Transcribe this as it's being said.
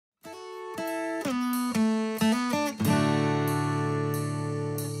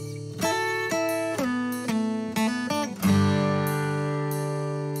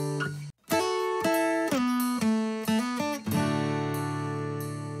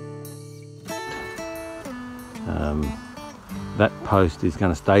That post is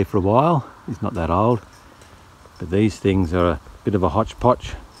going to stay for a while. It's not that old, but these things are a bit of a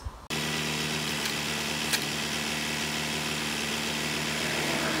hodgepodge.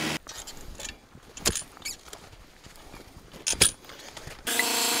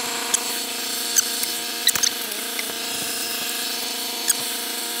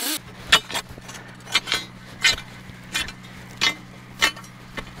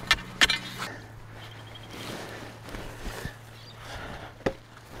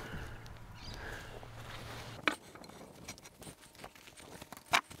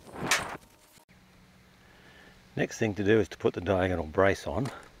 Next thing to do is to put the diagonal brace on,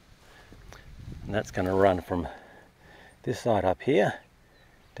 and that's going to run from this side up here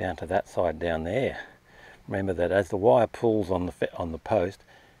down to that side down there. Remember that as the wire pulls on the post,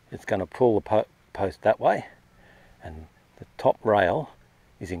 it's going to pull the post that way, and the top rail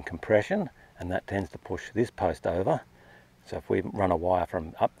is in compression, and that tends to push this post over. So if we run a wire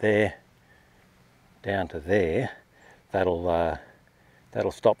from up there down to there, that'll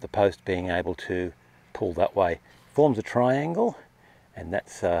stop the post being able to pull that way. Forms a triangle, and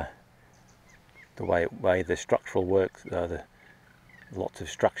that's the way the structural works, lots of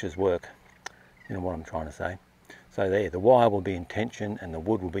structures work. You know what I'm trying to say. So there, the wire will be in tension and the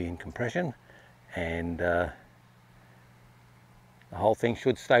wood will be in compression, and the whole thing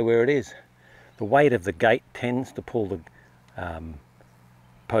should stay where it is. The weight of the gate tends to pull the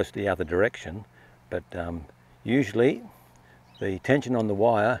post the other direction, but usually the tension on the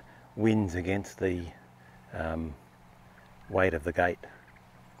wire wins against the weight of the gate.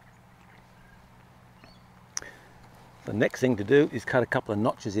 The next thing to do is cut a couple of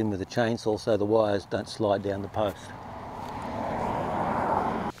notches in with a chainsaw so the wires don't slide down the post.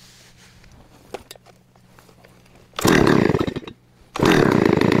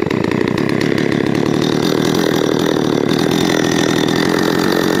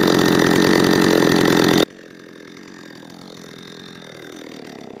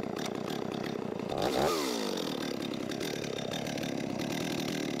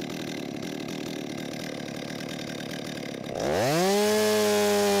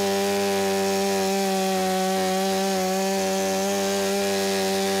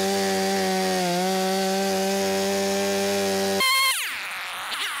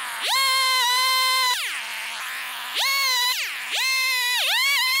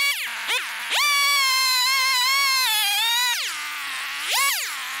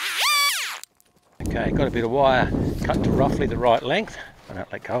 Okay, got a bit of wire cut to roughly the right length. I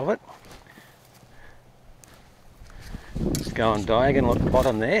don't let go of it. Just go on diagonal at the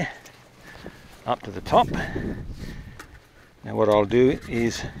bottom there, up to the top. Now what I'll do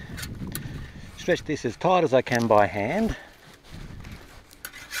is stretch this as tight as I can by hand,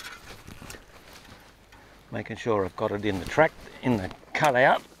 making sure I've got it in the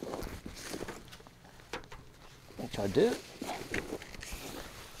cutout, which I do.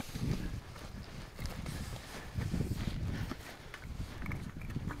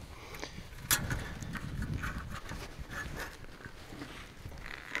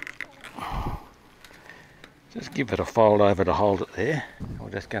 Just give it a fold over to hold it there. We're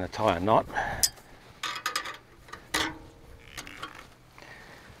just going to tie a knot.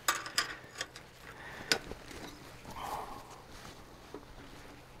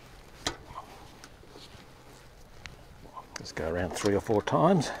 Just go around 3 or 4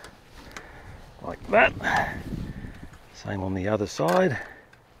 times, like that. Same on the other side.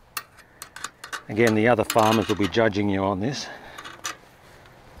 Again, the other farmers will be judging you on this.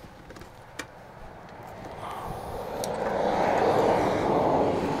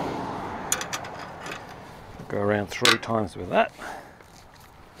 Go around 3 times with that,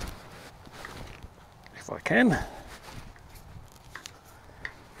 if I can.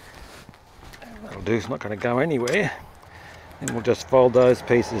 That'll do, it's not going to go anywhere. Then we'll just fold those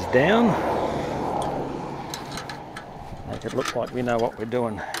pieces down, make it look like we know what we're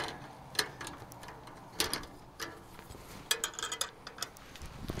doing.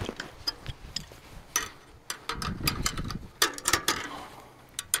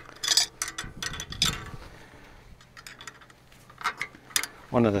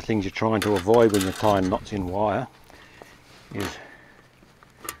 One of the things you're trying to avoid when you're tying knots in wire is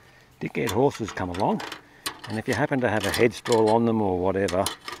dickhead horses come along, and if you happen to have a headstraw on them or whatever,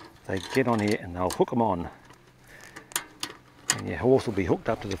 they get on here and they'll hook them on, and your horse will be hooked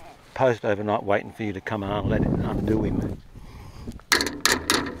up to the post overnight waiting for you to come and let it undo him.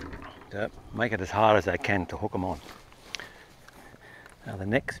 So make it as hard as they can to hook them on. Now the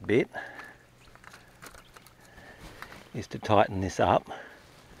next bit is to tighten this up.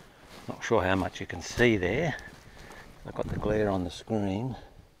 Not sure how much you can see there, I've got the glare on the screen.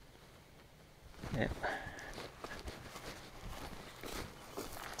 Yep.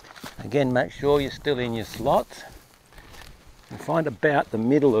 Again, make sure you're still in your slots and find about the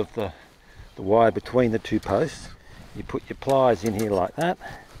middle of the wire between the two posts. You put your pliers in here like that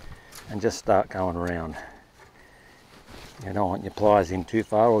and just start going around. You don't want your pliers in too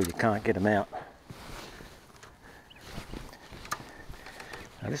far or you can't get them out.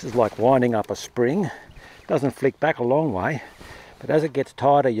 Now this is like winding up a spring. It doesn't flick back a long way, but as it gets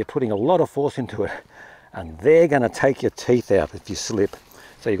tighter you're putting a lot of force into it and they're going to take your teeth out if you slip.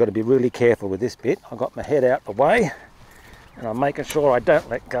 So you've got to be really careful with this bit. I've got my head out the way and I'm making sure I don't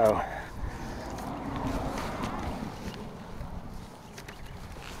let go.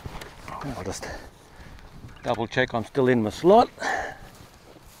 I'll just double check I'm still in my slot.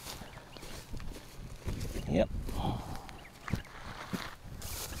 Yep.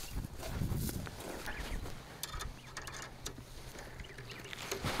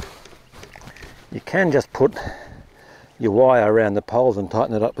 You can just put your wire around the poles and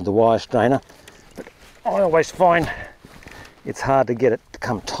tighten it up with the wire strainer, but I always find it's hard to get it to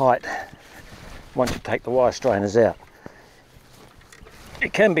come tight once you take the wire strainers out.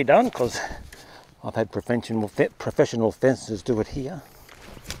 It can be done because I've had professional fencers do it here.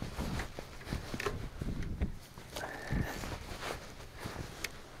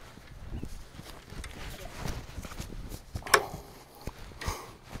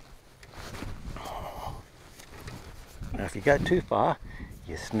 Now if you go too far,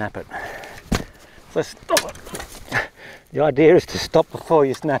 you snap it. So stop it. The idea is to stop before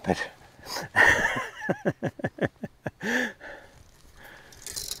you snap it.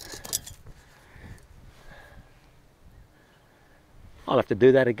 I'll have to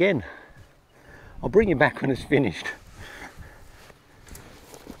do that again. I'll bring you back when it's finished.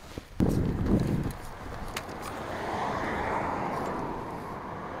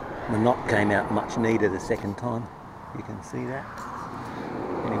 The knot came out much neater the second time. You can see that.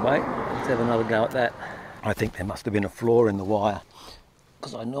 Anyway, let's have another go at that. I think there must have been a flaw in the wire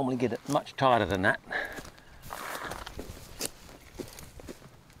because I normally get it much tighter than that.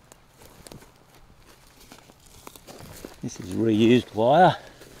 This is reused wire,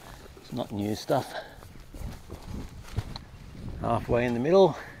 it's not new stuff. Halfway in the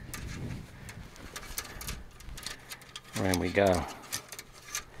middle, around we go.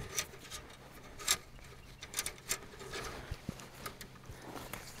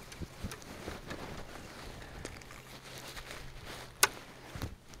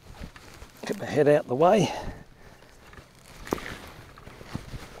 Get my head out the way.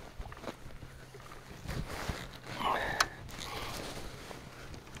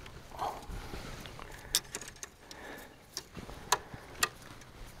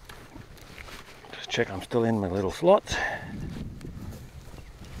 Check I'm still in my little slots.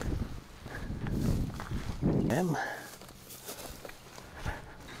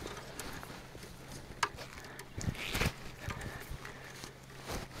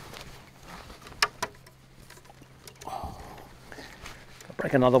 I'll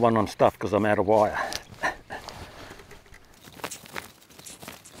break another one on stuff because I'm out of wire.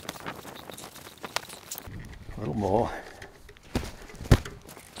 A little more.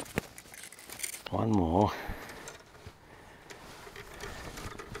 One more.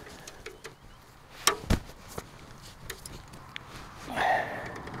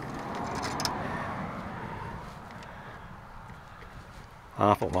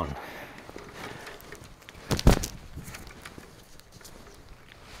 Half of one.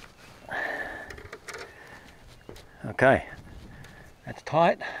 Okay, that's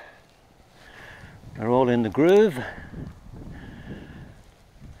tight. They're all in the groove.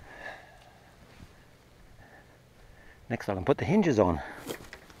 Next I can put the hinges on.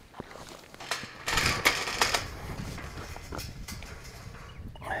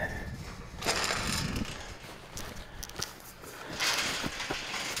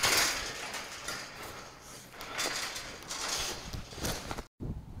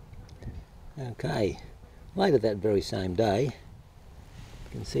 Okay, later that very same day, you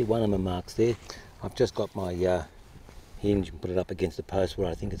can see one of my marks there. I've just got my hinge and put it up against the post where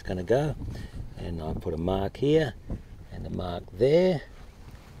I think it's going to go, and I put a mark here and a mark there.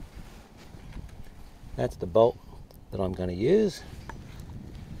 That's the bolt that I'm going to use.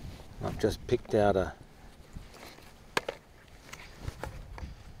 I've just picked out a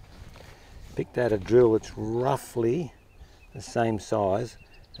drill that's roughly the same size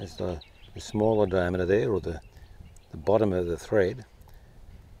as the smaller diameter there, or the bottom of the thread,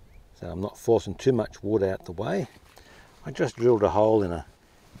 so I'm not forcing too much wood out the way. I just drilled a hole in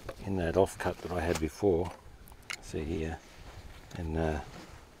that offcut that I had before. See here, and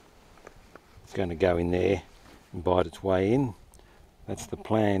it's going to go in there and bite its way in. That's the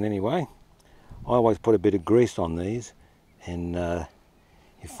plan anyway. I always put a bit of grease on these, and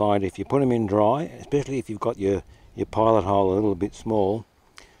you find if you put them in dry, especially if you've got your pilot hole a little bit small,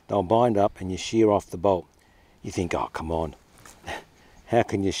 they'll bind up and you shear off the bolt. You think, oh come on, how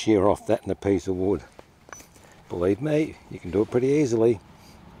can you shear off that in a piece of wood? Believe me, you can do it pretty easily.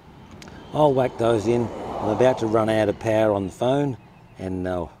 I'll whack those in. I'm about to run out of power on the phone and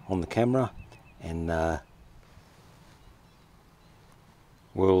on the camera, and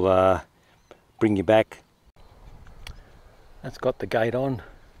we'll bring you back. That's got the gate on.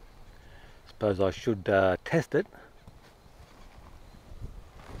 Suppose I should test it.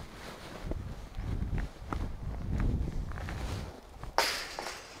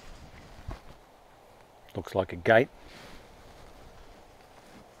 Looks like a gate.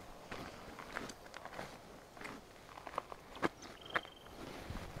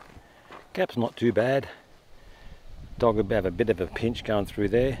 Gap's not too bad. Dog will have a bit of a pinch going through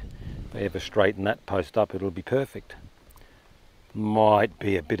there. If they ever straighten that post up, it'll be perfect. Might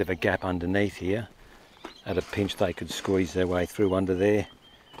be a bit of a gap underneath here. At a pinch they could squeeze their way through under there.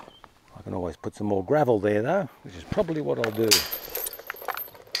 I can always put some more gravel there though, which is probably what I'll do.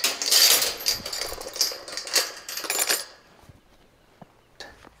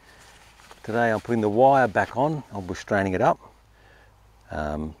 Today I'm putting the wire back on. I'll be straining it up.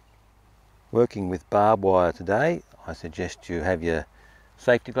 Working with barbed wire today, I suggest you have your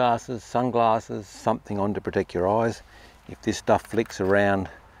safety glasses, sunglasses, something on to protect your eyes. If this stuff flicks around,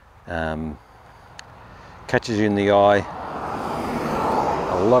 catches you in the eye,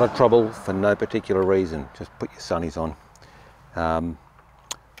 a lot of trouble for no particular reason. Just put your sunnies on.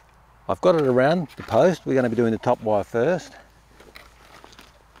 I've got it around the post. We're going to be doing the top wire first.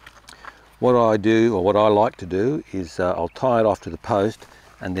 What I do, or what I like to do, is I'll tie it off to the post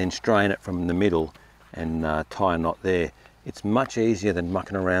and then strain it from the middle and tie a knot there. It's much easier than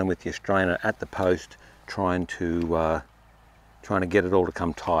mucking around with your strainer at the post trying to get it all to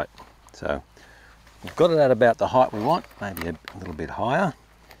come tight. So we've got it at about the height we want, maybe a little bit higher.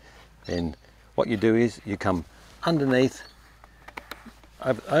 Then what you do is you come underneath,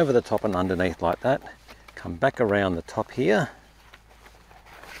 over the top and underneath like that, come back around the top here,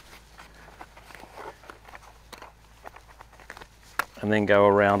 and then go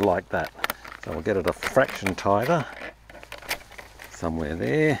around like that. So we'll get it a fraction tighter, somewhere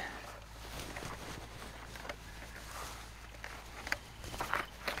there.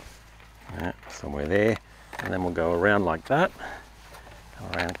 Somewhere there, and then we'll go around like that,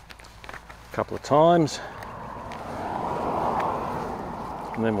 around a couple of times,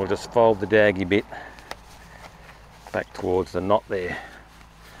 and then we'll just fold the daggy bit back towards the knot there.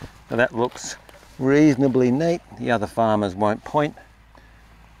 Now that looks reasonably neat. The other farmers won't point.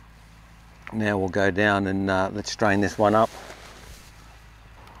 Now we'll go down and let's strain this one up.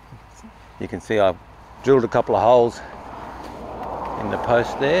 You can see I've drilled a couple of holes in the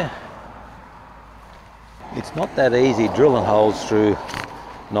post there. It's not that easy drilling holes through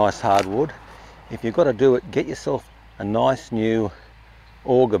nice hardwood. If you've got to do it, get yourself a nice new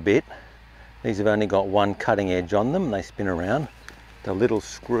auger bit. These have only got one cutting edge on them. They spin around. The little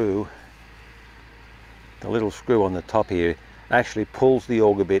screw on the top here actually pulls the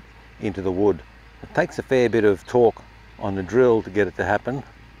auger bit into the wood. It takes a fair bit of torque on the drill to get it to happen,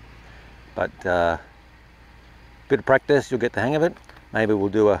 but a bit of practice, you'll get the hang of it. Maybe we'll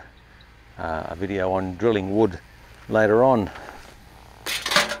do a video on drilling wood later on.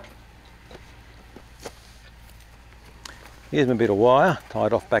 Here's my bit of wire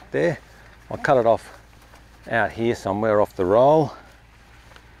tied off back there. I'll cut it off out here somewhere off the roll,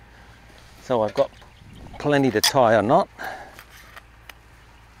 so I've got plenty to tie a knot.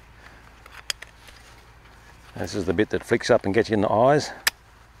 This is the bit that flicks up and gets you in the eyes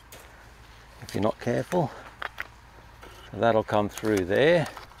if you're not careful. So that'll come through there.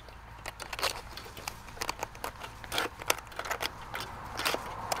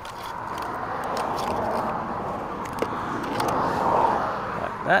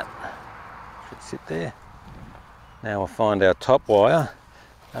 Like that. Should sit there. Now we'll find our top wire.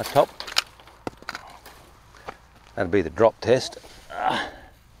 Our top. That'll be the drop test.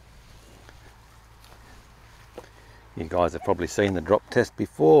 You guys have probably seen the drop test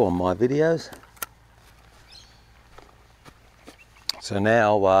before on my videos. So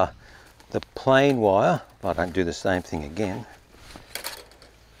now the plain wire, I don't do the same thing again.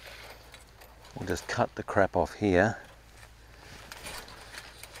 We'll just cut the crap off here.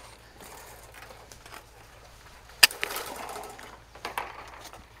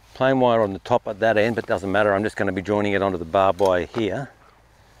 plain wire on the top at that end, but it doesn't matter. I'm just going to be joining it onto the barbed wire here.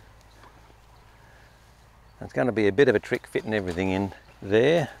 It's going to be a bit of a trick fitting everything in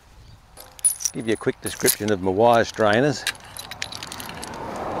there. Give you a quick description of my wire strainers,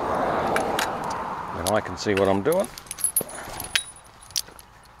 and I can see what I'm doing.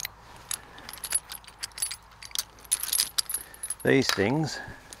 These things,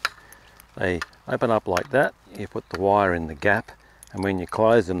 they open up like that. You put the wire in the gap, and when you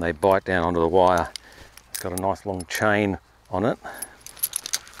close them they bite down onto the wire. It's got a nice long chain on it,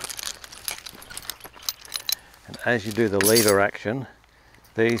 and as you do the leader action,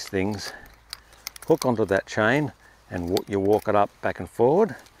 these things hook onto that chain, and you walk it up back and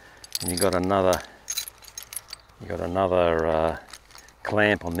forward, and you've got another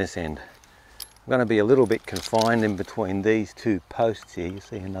clamp on this end. I'm going to be a little bit confined in between these two posts here. You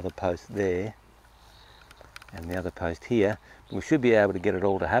see another post there and the other post here. We should be able to get it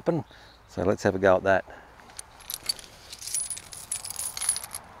all to happen, so let's have a go at that.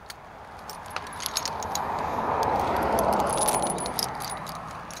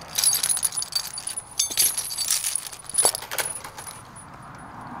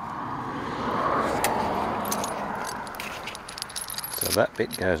 So that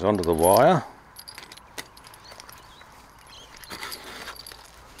bit goes onto the wire.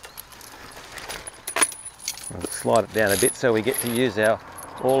 We'll slide it down a bit so we get to use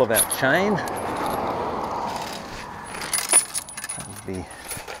all of our chain. That'll be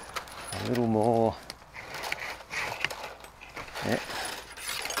a little more. Yeah.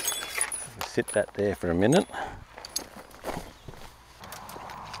 Sit that there for a minute.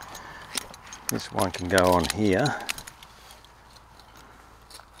 This one can go on here.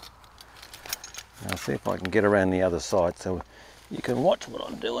 I'll see if I can get around the other side so you can watch what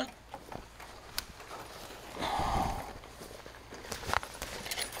I'm doing.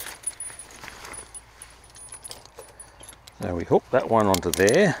 So we hook that one onto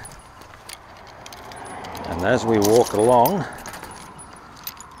there, and as we walk along,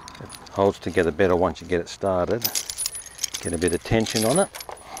 it holds together better once you get it started. Get a bit of tension on it.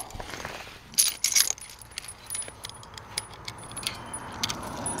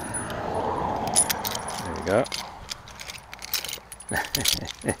 There we go.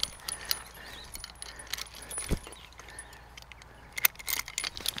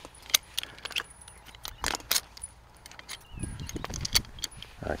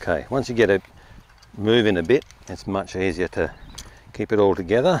 Okay, once you get it moving a bit, it's much easier to keep it all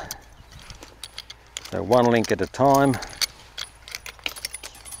together. So one link at a time.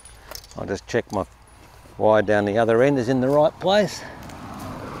 I'll just check my wire down the other end is in the right place.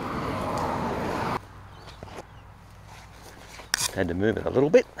 Had to move it a little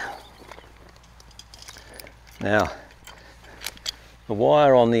bit. Now, the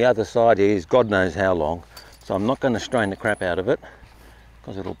wire on the other side here is God knows how long, so I'm not going to strain the crap out of it,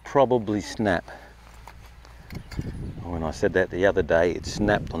 because it'll probably snap. When I said that the other day, it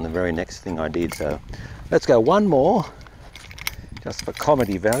snapped on the very next thing I did. So let's go one more, just for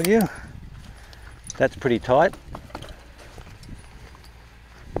comedy value. That's pretty tight.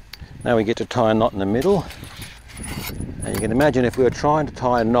 Now we get to tie a knot in the middle. And you can imagine if we were trying to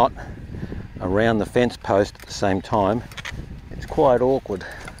tie a knot around the fence post at the same time, it's quite awkward.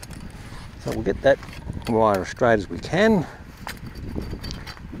 So we'll get that wire as straight as we can.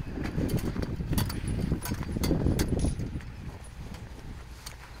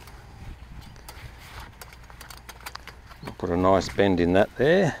 Put a nice bend in that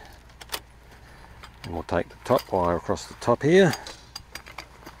there, and we'll take the top wire across the top here.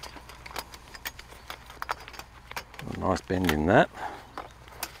 A nice bend in that.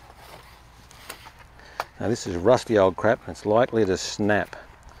 Now this is rusty old crap and it's likely to snap,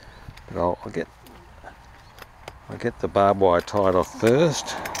 but I'll get the barbed wire tied off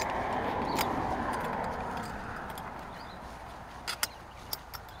first.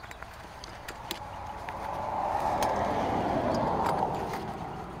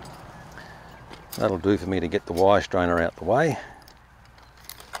 That'll do for me to get the wire strainer out the way.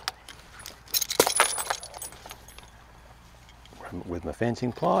 Grab it with my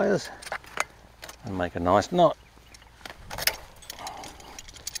fencing pliers and make a nice knot.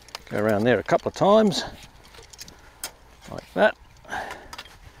 Go around there a couple of times, like that.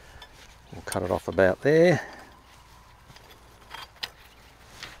 We'll cut it off about there.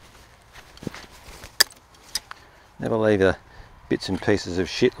 Never leave the bits and pieces of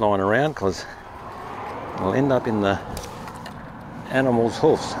shit lying around, because it'll end up in the animal's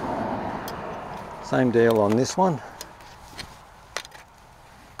hoofs. Same deal on this one.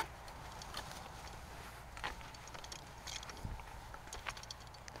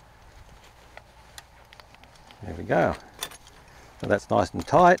 There we go. So that's nice and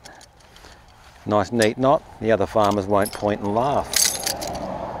tight. Nice neat knot. The other farmers won't point and laugh.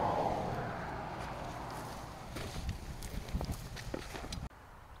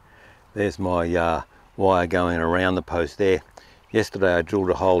 There's my wire going around the post there. Yesterday I drilled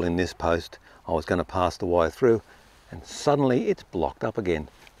a hole in this post. I was going to pass the wire through and suddenly it's blocked up again.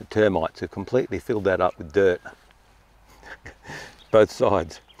 The termites have completely filled that up with dirt. Both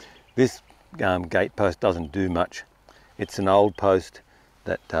sides. This gate post doesn't do much. It's an old post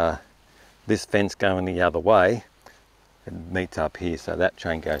that this fence going the other way, it meets up here, so that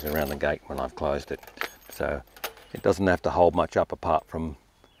chain goes around the gate when I've closed it. So it doesn't have to hold much up apart from,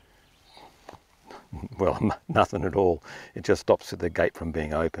 well, nothing at all. It just stops the gate from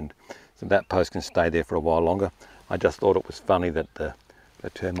being opened. So that post can stay there for a while longer. I just thought it was funny that the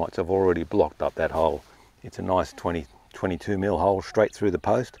termites have already blocked up that hole. It's a nice 22 mil hole straight through the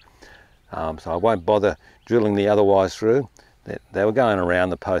post. So I won't bother drilling the other wires through. They were going around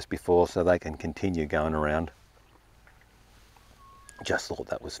the post before, so they can continue going around. Just thought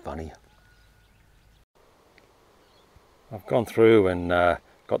that was funny. I've gone through and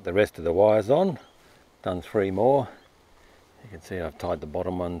got the rest of the wires on. Done 3 more. You can see I've tied the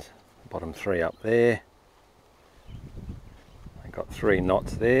bottom ones, bottom 3 up there. I've got 3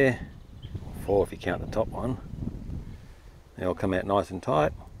 knots there, 4 if you count the top one. They all come out nice and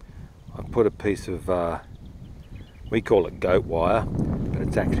tight. I've put a piece of, we call it goat wire, but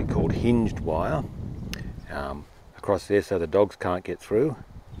it's actually called hinged wire, across there so the dogs can't get through.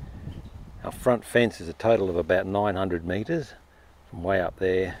 Our front fence is a total of about 900 metres, from way up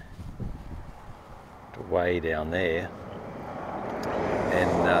there to way down there.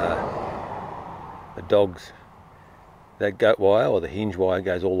 And the dogs, that goat wire or the hinge wire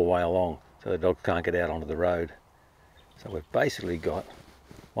goes all the way along, so the dogs can't get out onto the road. So we've basically got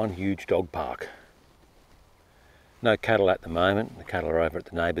one huge dog park. No cattle at the moment. The cattle are over at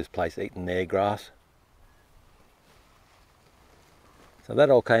the neighbour's place eating their grass. So that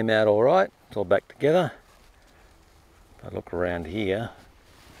all came out all right. It's all back together. If I look around here,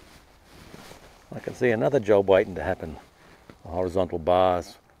 I can see another job waiting to happen. The horizontal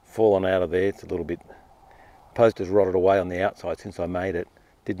bar's fallen out of there. It's a little bit, post has rotted away on the outside since I made it.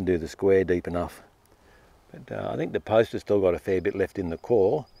 Didn't do the square deep enough. But I think the post has still got a fair bit left in the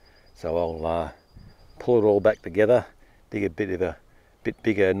core, so I'll pull it all back together, dig a bit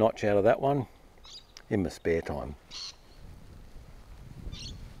bigger notch out of that one in my spare time.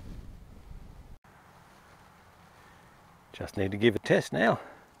 Just need to give a test now.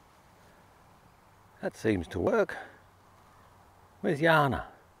 That seems to work. Where's Yana?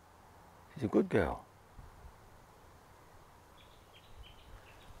 She's a good girl.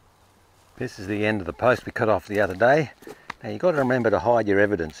 This is the end of the post we cut off the other day. Now you've got to remember to hide your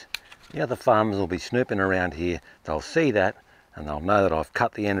evidence. The other farmers will be snooping around here. They'll see that and they'll know that I've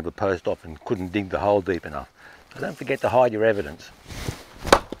cut the end of the post off and couldn't dig the hole deep enough. So don't forget to hide your evidence.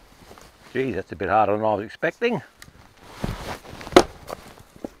 Geez, that's a bit harder than I was expecting.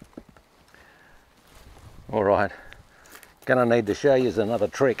 Alright, gonna need to show you another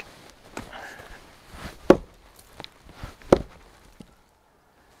trick.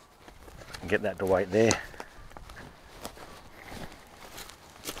 Get that to wait there.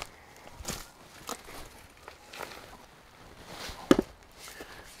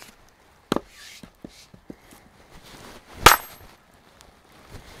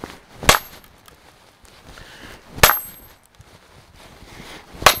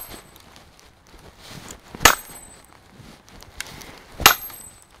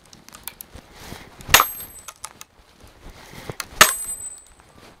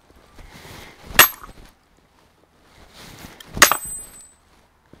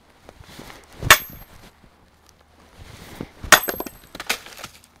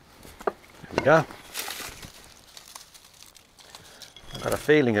 Go. I've got a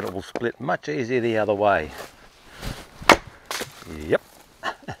feeling it will split much easier the other way. Yep.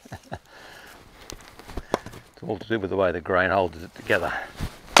 It's all to do with the way the grain holds it together.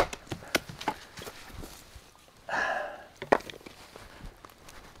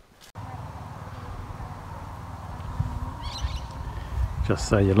 Just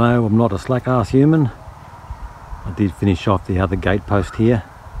so you know, I'm not a slack-ass human. I did finish off the other gate post here.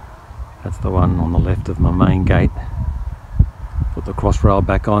 That's the one on the left of my main gate. Put the cross rail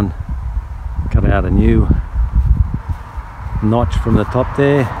back on, cut out a new notch from the top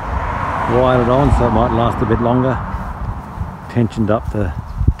there, wired it on so it might last a bit longer, tensioned up the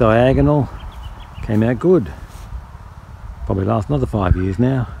diagonal, came out good. Probably last another 5 years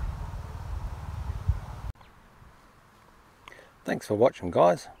now. Thanks for watching,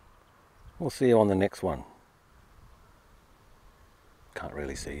 guys. We'll see you on the next one. Can't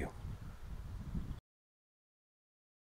really see you.